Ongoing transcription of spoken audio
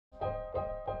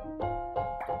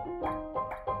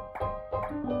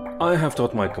I have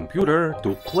taught my computer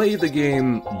to play the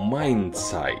game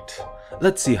Mindsight.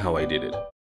 Let's see how I did it.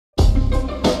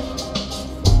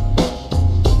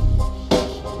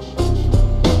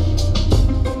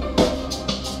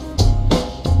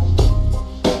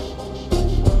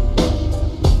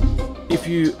 If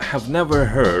you have never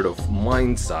heard of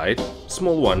Mindsight,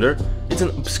 small wonder, it's an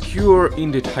obscure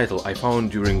indie title I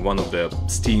found during one of the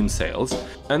Steam sales,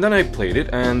 and then I played it,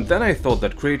 and then I thought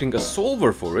that creating a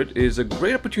solver for it is a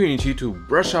great opportunity to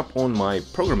brush up on my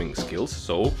programming skills,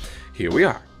 so here we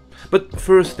are. But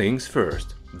first things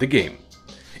first, the game.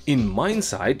 In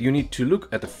Mindsight, you need to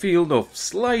look at a field of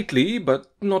slightly,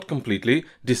 but not completely,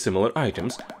 dissimilar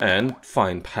items and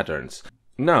find patterns.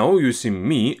 Now you see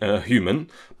me, a human,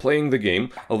 playing the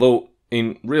game, although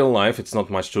in real life it's not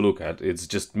much to look at. It's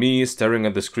just me staring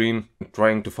at the screen,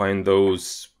 trying to find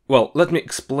those... Well, let me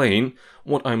explain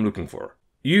what I'm looking for.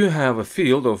 You have a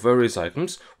field of various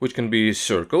items, which can be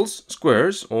circles,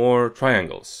 squares, or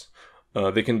triangles.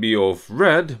 They can be of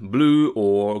red, blue,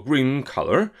 or green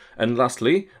color, and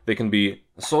lastly, they can be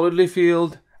solidly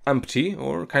filled, empty,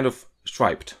 or kind of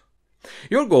striped.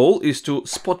 Your goal is to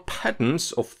spot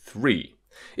patterns of 3.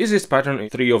 Is this pattern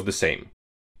 3 of the same?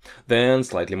 Then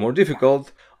slightly more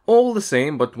difficult, all the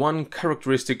same but one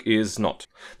characteristic is not.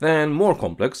 Then more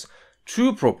complex,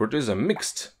 2 properties are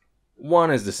mixed,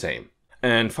 1 is the same.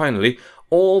 And finally,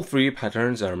 all 3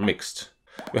 patterns are mixed.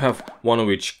 You have one of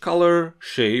each color,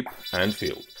 shape and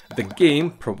feel. The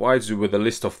game provides you with a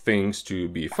list of things to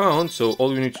be found, so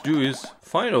all you need to do is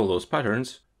find all those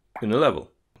patterns in a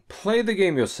level. Play the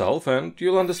game yourself and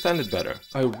you'll understand it better.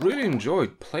 I really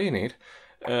enjoyed playing it.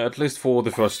 At least for the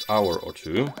first hour or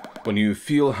two, when you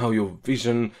feel how your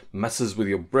vision messes with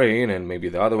your brain and maybe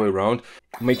the other way around,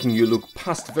 making you look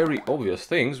past very obvious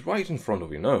things right in front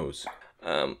of your nose.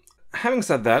 Having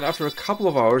said that, after a couple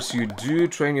of hours you do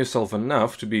train yourself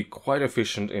enough to be quite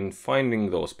efficient in finding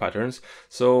those patterns,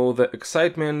 so the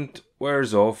excitement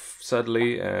wears off,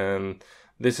 sadly, and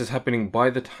this is happening by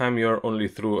the time you're only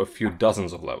through a few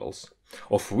dozens of levels,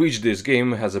 of which this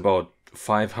game has about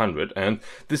 500, and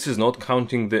this is not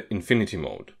counting the infinity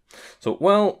mode. So,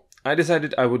 well, I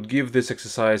decided I would give this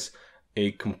exercise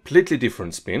a completely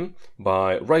different spin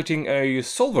by writing a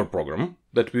solver program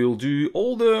that will do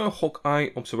all the Hawkeye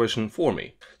observation for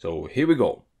me. So here we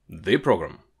go, the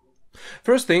program.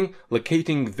 First thing,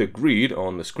 locating the grid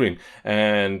on the screen,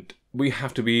 and we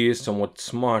have to be somewhat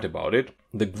smart about it.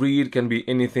 The grid can be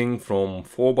anything from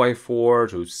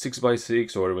 4x4 to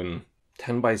 6x6 or even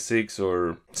 10x6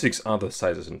 or 6 other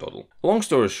sizes in total. Long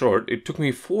story short, it took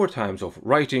me 4 times of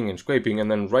writing and scraping and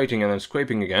then writing and then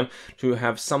scraping again to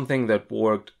have something that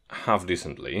worked half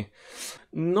decently.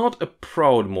 Not a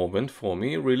proud moment for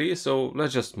me, really, so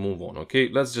let's just move on, okay?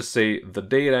 Let's just say the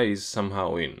data is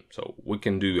somehow in, so we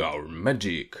can do our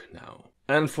magic now.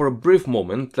 And for a brief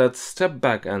moment, let's step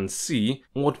back and see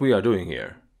what we are doing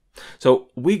here. So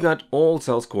we got all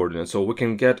cells coordinates, so we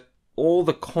can get all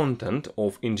the content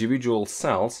of individual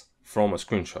cells from a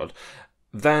screenshot.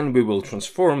 Then we will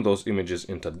transform those images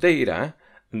into data,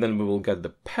 and then we will get the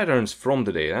patterns from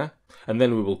the data, and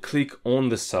then we will click on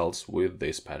the cells with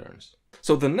these patterns.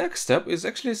 So the next step is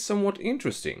actually somewhat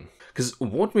interesting, because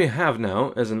what we have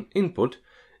now as an input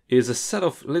is a set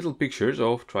of little pictures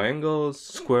of triangles,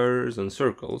 squares, and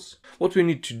circles. What we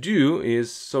need to do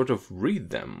is sort of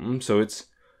read them, so it's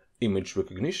image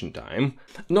recognition time.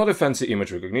 Not a fancy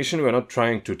image recognition, we're not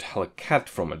trying to tell a cat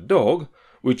from a dog,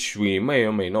 which we may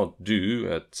or may not do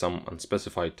at some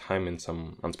unspecified time in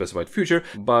some unspecified future,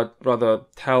 but rather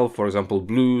tell, for example,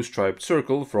 blue striped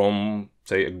circle from,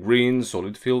 say, a green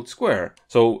solid filled square.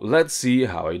 So let's see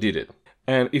how I did it.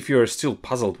 And if you're still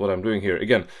puzzled what I'm doing here,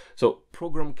 again, so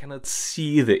program cannot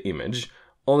see the image.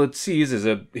 All it sees is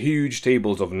a huge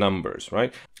tables of numbers,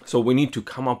 right? So we need to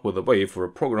come up with a way for a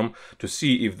program to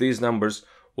see if these numbers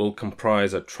will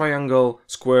comprise a triangle,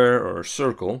 square, or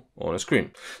circle on a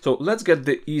screen. So let's get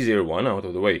the easier one out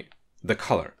of the way, the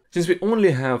color. Since we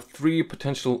only have 3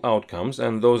 potential outcomes,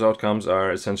 and those outcomes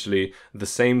are essentially the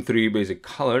same 3 basic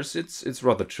colors, it's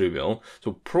rather trivial.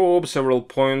 So probe several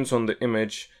points on the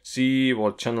image, see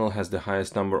what channel has the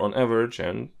highest number on average,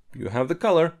 and you have the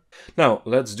color. Now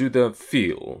let's do the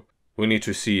feel. We need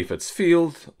to see if it's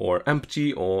filled or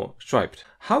empty or striped.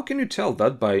 How can you tell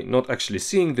that by not actually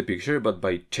seeing the picture but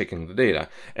by checking the data?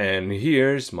 And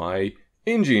here's my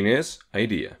ingenious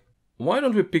idea. Why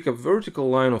don't we pick a vertical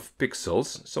line of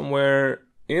pixels somewhere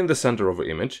in the center of the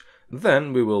image,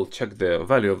 then we will check the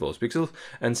value of those pixels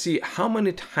and see how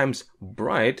many times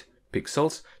bright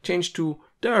pixels change to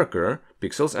darker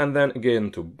pixels, and then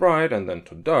again to bright, and then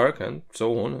to dark, and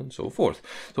so on and so forth.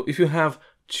 So if you have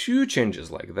 2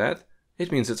 changes like that,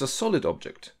 it means it's a solid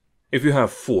object. If you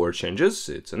have 4 changes,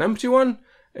 it's an empty one,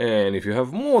 and if you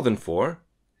have more than 4,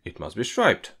 it must be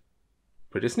striped.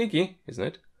 Pretty sneaky, isn't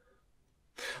it?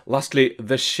 Lastly,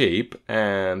 the shape,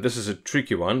 and this is a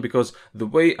tricky one because the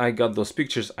way I got those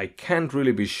pictures, I can't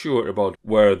really be sure about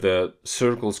where the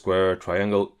circle, square,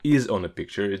 triangle is on a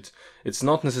picture. It's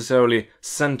not necessarily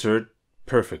centered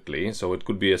perfectly, so it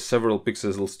could be several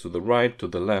pixels to the right, to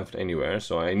the left, anywhere.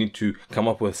 So I need to come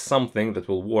up with something that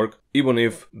will work even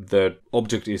if the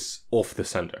object is off the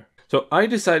center. So I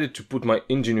decided to put my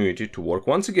ingenuity to work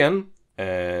once again,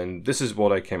 and this is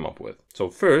what I came up with. So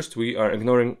first we are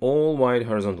ignoring all white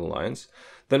horizontal lines.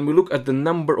 Then we look at the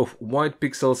number of white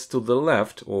pixels to the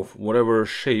left of whatever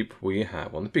shape we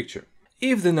have on the picture.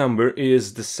 If the number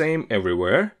is the same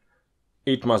everywhere,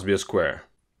 it must be a square.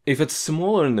 If it's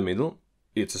smaller in the middle,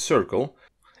 it's a circle.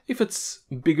 If it's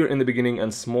bigger in the beginning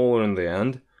and smaller in the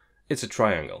end, it's a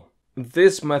triangle.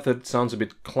 This method sounds a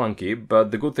bit clunky,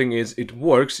 but the good thing is it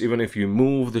works even if you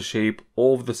move the shape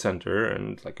of the center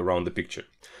and like around the picture.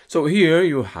 So here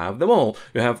you have them all.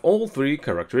 You have all 3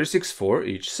 characteristics for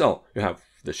each cell. You have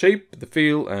the shape, the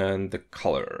feel, and the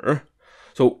color.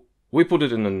 So we put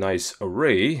it in a nice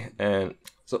array, and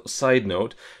so side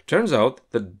note, turns out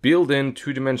that built-in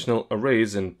 2-dimensional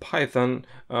arrays in Python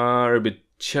are a bit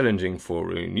challenging for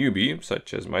a newbie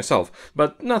such as myself,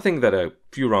 but nothing that a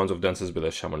few rounds of dances with a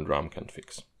shaman drum can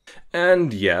fix.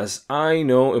 And yes, I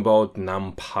know about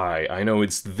NumPy. I know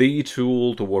it's the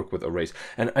tool to work with arrays,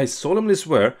 and I solemnly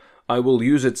swear I will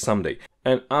use it someday.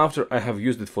 And after I have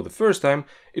used it for the first time,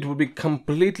 it will be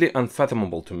completely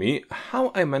unfathomable to me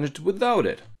how I managed without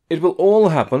it. It will all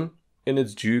happen in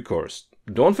its due course.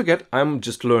 Don't forget, I'm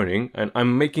just learning, and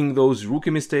I'm making those rookie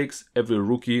mistakes every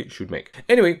rookie should make.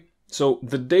 Anyway, so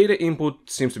the data input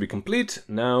seems to be complete.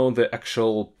 Now the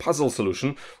actual puzzle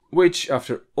solution, which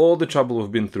after all the trouble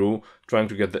we've been through trying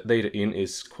to get the data in,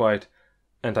 is quite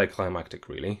anticlimactic,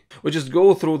 really. We just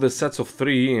go through the sets of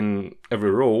 3 in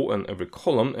every row and every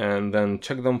column and then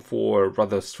check them for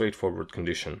rather straightforward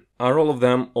condition. Are all of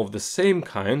them of the same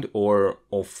kind, or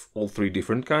of all 3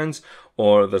 different kinds,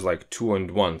 or there's like 2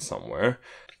 and 1 somewhere?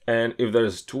 And if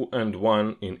there's 2 and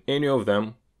 1 in any of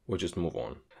them, we just move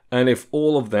on. And if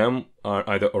all of them are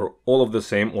either or all of the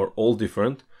same or all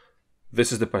different,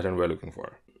 this is the pattern we're looking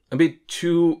for. A bit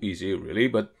too easy, really,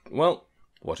 but well,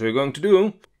 what are we going to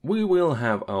do? We will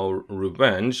have our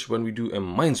revenge when we do a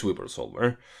Minesweeper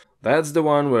solver. That's the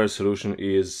one where solution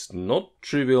is not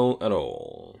trivial at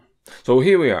all. So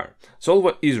here we are.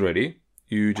 Solver is ready.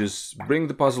 You just bring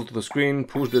the puzzle to the screen,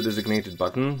 push the designated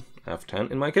button,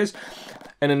 F10 in my case,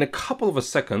 and in a couple of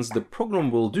seconds the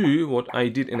program will do what I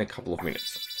did in a couple of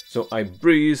minutes. So I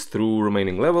breeze through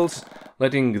remaining levels,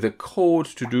 letting the code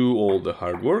to do all the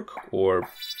hard work, or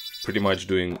pretty much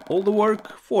doing all the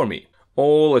work for me.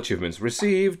 All achievements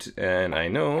received, and I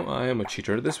know I am a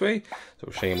cheater this way, so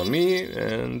shame on me,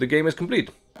 and the game is complete.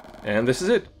 And this is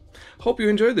it. Hope you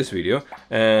enjoyed this video,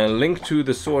 and link to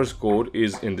the source code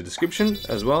is in the description,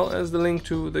 as well as the link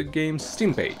to the game's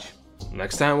Steam page.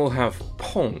 Next time we'll have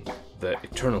Pong, the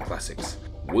Eternal Classics.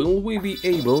 Will we be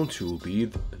able to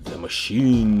beat the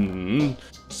machine?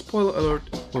 Spoiler alert,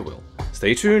 we will.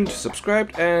 Stay tuned,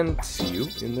 subscribed, and see you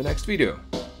in the next video.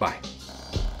 Bye.